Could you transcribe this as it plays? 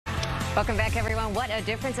Welcome back, everyone. What a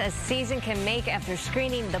difference a season can make after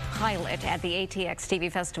screening the pilot at the ATX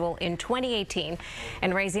TV Festival in 2018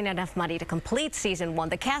 and raising enough money to complete season 1.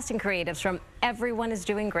 The cast and creatives from Everyone is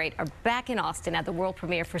Doing Great are back in Austin at the world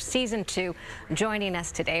premiere for season 2. Joining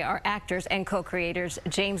us today are actors and co-creators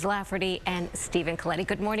James Lafferty and Stephen Colletti.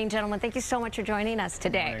 Good morning, gentlemen. Thank you so much for joining us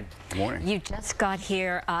today. Good morning. You just got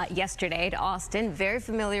here yesterday to Austin. Very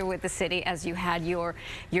familiar with the city as you had your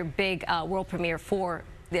big world premiere for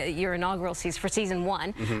your inaugural season for season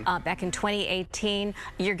 1 back in 2018.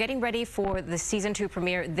 You're getting ready for the season 2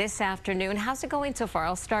 premiere this afternoon. How's it going so far?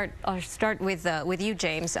 I'll start with you,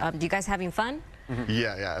 James. You guys having fun?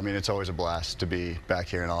 Yeah. I mean, it's always a blast to be back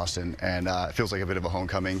here in Austin, and it feels like a bit of a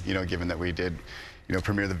homecoming. You know, given that we did,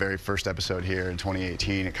 premiere the very first episode here in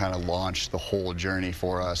 2018. It kind of launched the whole journey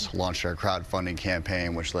for us. Launched our crowdfunding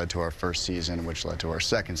campaign, which led to our first season, which led to our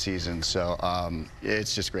second season. So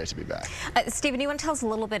it's just great to be back. Stephen, you want to tell us a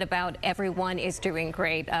little bit about Everyone is Doing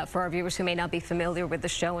Great for our viewers who may not be familiar with the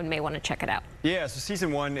show and may want to check it out? Yeah, so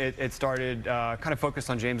season 1, it started kind of focused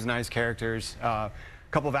on James and I's characters.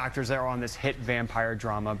 Couple of actors that were on this hit vampire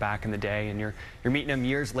drama back in the day, and you're meeting them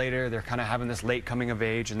years later. They're kind of having this late coming of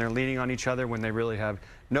age, and they're leaning on each other when they really have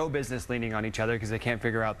no business leaning on each other because they can't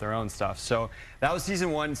figure out their own stuff. So that was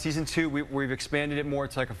season 1. Season 2, we've expanded it more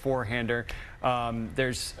to like a four-hander.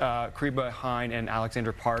 There's Kriba Hine and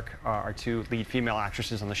Alexandra Park, our two lead female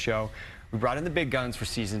actresses on the show. We brought in the big guns for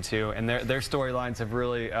season 2, and their storylines have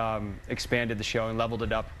really expanded the show and leveled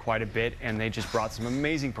it up quite a bit, and they just brought some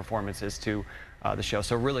amazing performances to the show.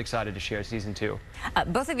 So really excited to share season 2.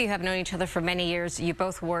 Both of you have known each other for many years. You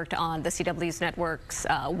both worked on the CW's network's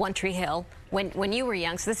One Tree Hill when you were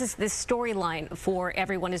young. So this storyline for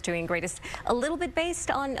Everyone is Doing Great is a little bit based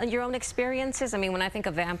on your own experiences. I mean, when I think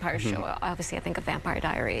of vampire show, obviously I think of Vampire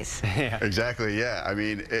Diaries. Yeah. Exactly. Yeah. I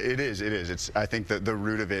mean, it is. I think that the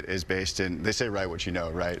root of it is based in, they say write what you know,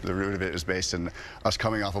 right? The root of it is based in us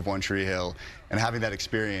coming off of One Tree Hill and having that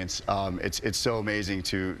experience. It's so amazing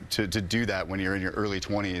to do that when you're in your early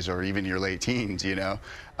 20s or even your late teens,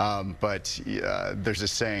 but there's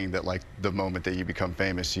this saying that like the moment that you become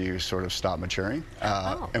famous, you sort of stop maturing.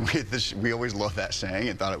 And we always loved that saying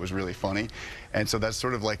and thought it was really funny. And so that's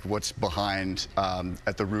sort of like what's behind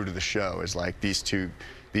at the root of the show is like these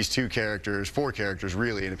two characters, 4 characters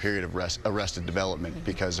really, in a period of arrested development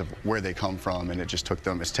because of where they come from, and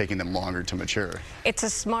it's taking them longer to mature. It's a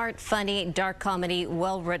smart, funny, dark comedy,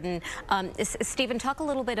 well written. Stephen, talk a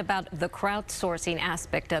little bit about the crowdsourcing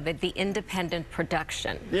aspect of it, the independent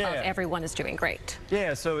production of Everyone is Doing Great.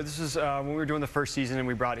 Yeah, so this is when we were doing the first season and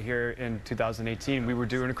we brought it here in 2018. We were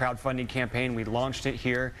doing a crowdfunding campaign. We launched it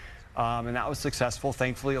here. And that was successful.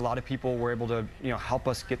 Thankfully, a lot of people were able to, help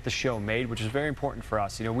us get the show made, which is very important for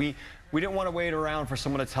us. We didn't want to wait around for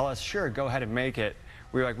someone to tell us, sure, go ahead and make it.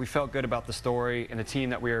 We felt good about the story and the team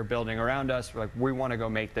that we were building around us. We're like, we want to go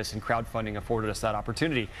make this, and crowdfunding afforded us that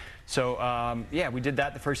opportunity. So, yeah, we did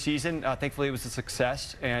that the first season. Thankfully, it was a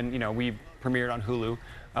success, and we premiered on Hulu.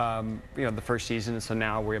 The first season, and so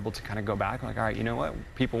now we're able to kind of go back, like, all right, you know what?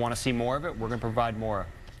 People want to see more of it. We're going to provide more.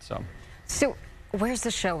 So where's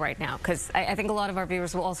the show right now? Because I think a lot of our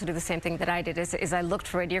viewers will also do the same thing that I did. Is I looked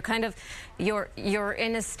for it. You're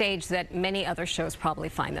in a stage that many other shows probably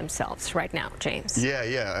find themselves right now, James.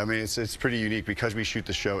 Yeah. I mean, it's pretty unique because we shoot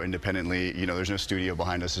the show independently. There's no studio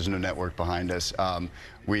behind us. There's no network behind us.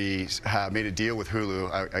 We have made a deal with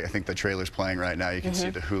Hulu. I think the trailer's playing right now. You can see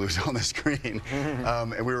the Hulu's on the screen.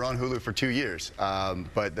 And we were on Hulu for 2 years.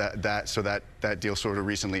 But that deal sort of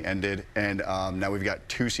recently ended, and now we've got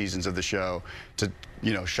 2 seasons of the show to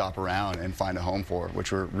shop around and find a home for,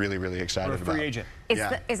 which we're really excited about. We're a free agent.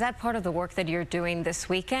 Is that part of the work that you're doing this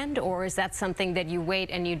weekend, or is that something that you wait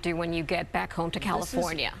and you do when you get back home to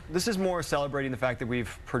California? This is more celebrating the fact that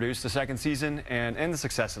we've produced the second season and the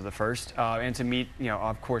success of the first, and to meet,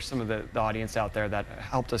 of course, some of the audience out there that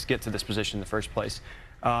helped us get to this position in the first place.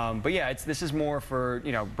 But yeah, this is more for,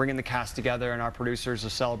 bringing the cast together and our producers to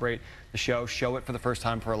celebrate the show, show it for the first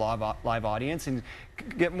time for a live audience, and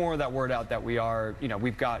get more of that word out that we are,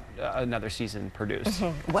 we've got another season produced.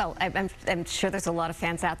 Well, I'm sure there's a lot of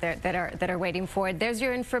fans out there that are waiting for it. There's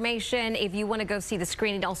your information if you want to go see the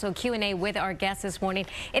screening. Also, Q&A with our guests this morning.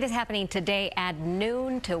 It is happening today at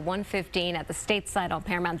noon to 1:15 at the Stateside on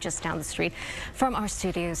Paramount, just down the street from our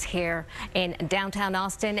studios here in downtown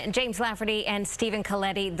Austin. James Lafferty and Stephen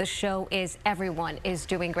Colletti. The show is Everyone is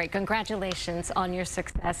Doing Great. Congratulations on your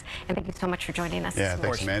success, and thank you so much for joining us. Yeah,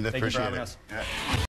 thanks, Amanda. Thank you for Appreciate having it. us.